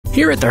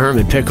Here at the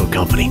Herman Pickle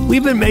Company,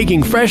 we've been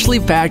making freshly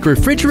packed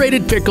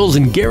refrigerated pickles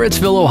in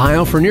Garrettsville,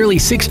 Ohio for nearly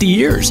 60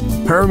 years.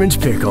 Herman's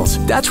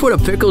Pickles. That's what a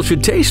pickle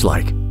should taste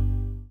like.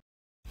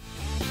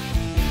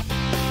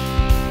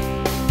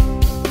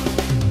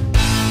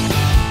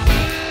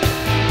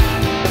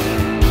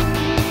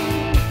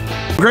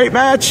 Great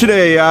match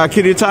today.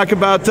 Can you talk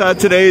about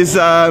today's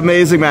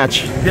amazing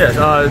match? Yeah,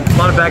 a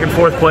lot of back and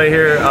forth play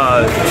here.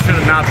 Should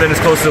have not been as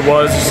close as it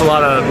was. Just a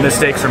lot of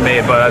mistakes were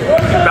made, but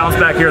I bounced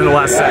back here in the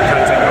last set, kind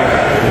of taking over.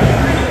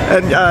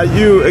 And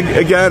you,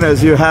 again,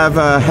 as you have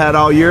had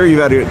all year,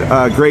 you had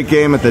a great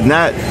game at the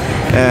net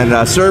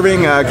and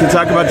serving. Can you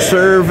talk about your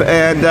serve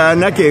and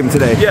net game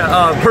today?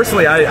 Yeah,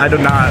 personally, I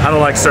don't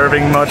like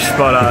serving much,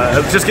 but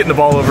just getting the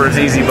ball over is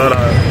easy. But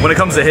when it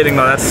comes to hitting,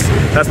 though,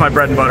 that's my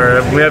bread and butter.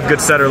 If we have a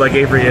good setter like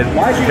Avery, it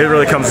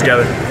really comes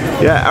together.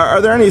 Yeah,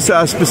 are there any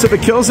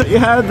specific kills that you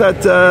had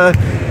that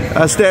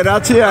stand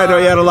out to you? I know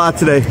you had a lot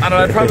today. I don't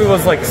know, it probably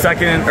was like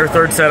second or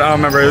third set, I don't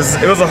remember.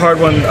 It was a hard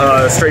one,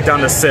 straight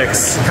down to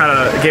 6. Kind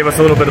of gave us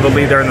a little bit of a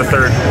lead there in the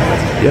third.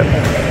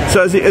 Yep.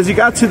 So as you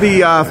got to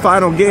the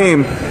final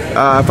game,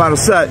 final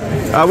set,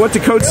 what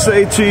did Coach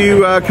say to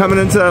you coming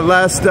into that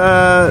last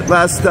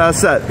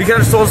set? He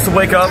kind of told us to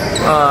wake up.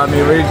 I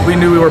mean, we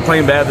knew we were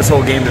playing bad this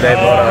whole game today,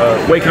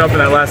 but waking up in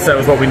that last set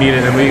was what we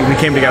needed, and we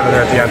came together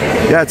there at the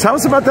end. Yeah, tell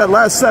us about that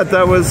last set.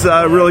 That was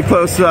a really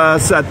close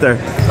set there.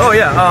 Oh,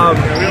 yeah.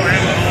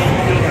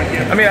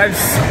 I mean,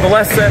 the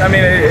last set, I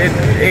mean,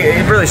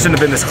 it really shouldn't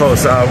have been this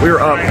close. We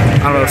were up, I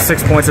don't know,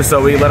 6 points or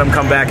so. We let them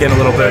come back in a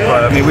little bit,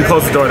 but I mean, we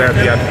closed the door there at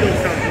the end.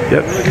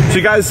 Yep. So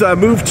you guys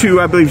moved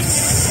to, I believe,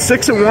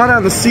 6-1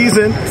 on the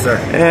season. Yes, sir.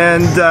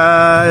 And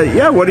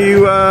yeah, what do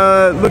you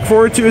look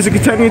forward to as you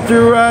continue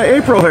through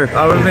April here?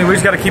 I mean, we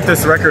just got to keep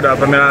this record up.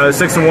 I mean,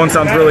 6-1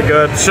 sounds really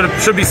good.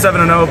 Should be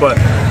 7-0, but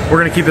we're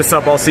gonna keep this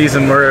up all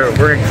season. We're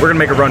gonna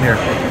make a run here.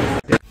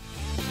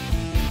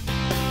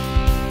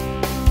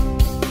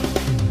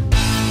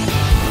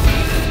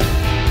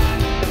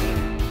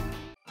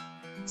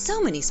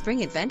 So many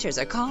spring adventures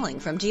are calling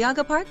from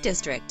Geauga Park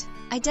District.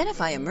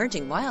 Identify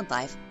emerging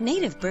wildlife,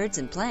 native birds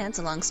and plants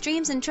along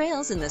streams and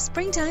trails in the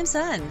springtime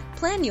sun.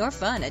 Plan your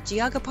fun at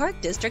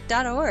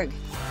geaugaparkdistrict.org.